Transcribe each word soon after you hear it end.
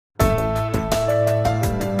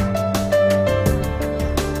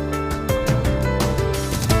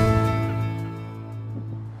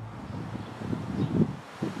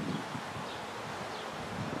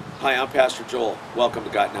Hi, I'm Pastor Joel. Welcome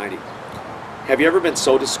to Got 90. Have you ever been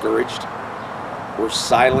so discouraged where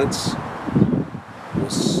silence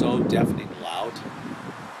was so deafening loud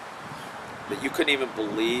that you couldn't even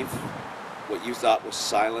believe what you thought was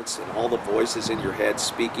silence, and all the voices in your head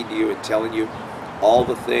speaking to you and telling you all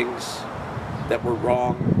the things that were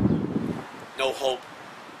wrong, no hope,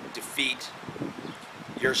 defeat?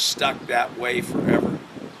 You're stuck that way forever.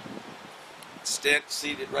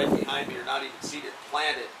 Seated right behind me, or not even seated,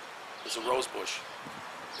 planted, is a rose bush.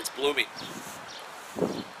 It's blooming.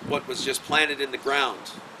 What was just planted in the ground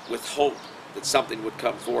with hope that something would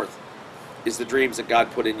come forth is the dreams that God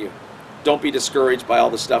put in you. Don't be discouraged by all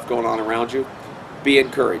the stuff going on around you. Be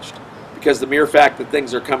encouraged, because the mere fact that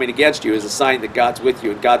things are coming against you is a sign that God's with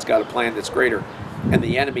you and God's got a plan that's greater, and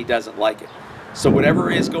the enemy doesn't like it. So whatever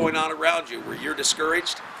is going on around you where you're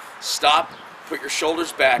discouraged, stop, put your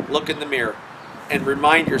shoulders back, look in the mirror, and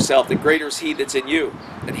remind yourself that greater is He that's in you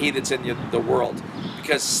than he that's in the world,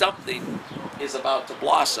 because something is about to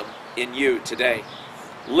blossom in you today.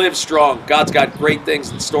 Live strong. God's got great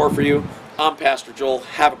things in store for you. I'm Pastor Joel.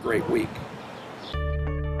 Have a great week.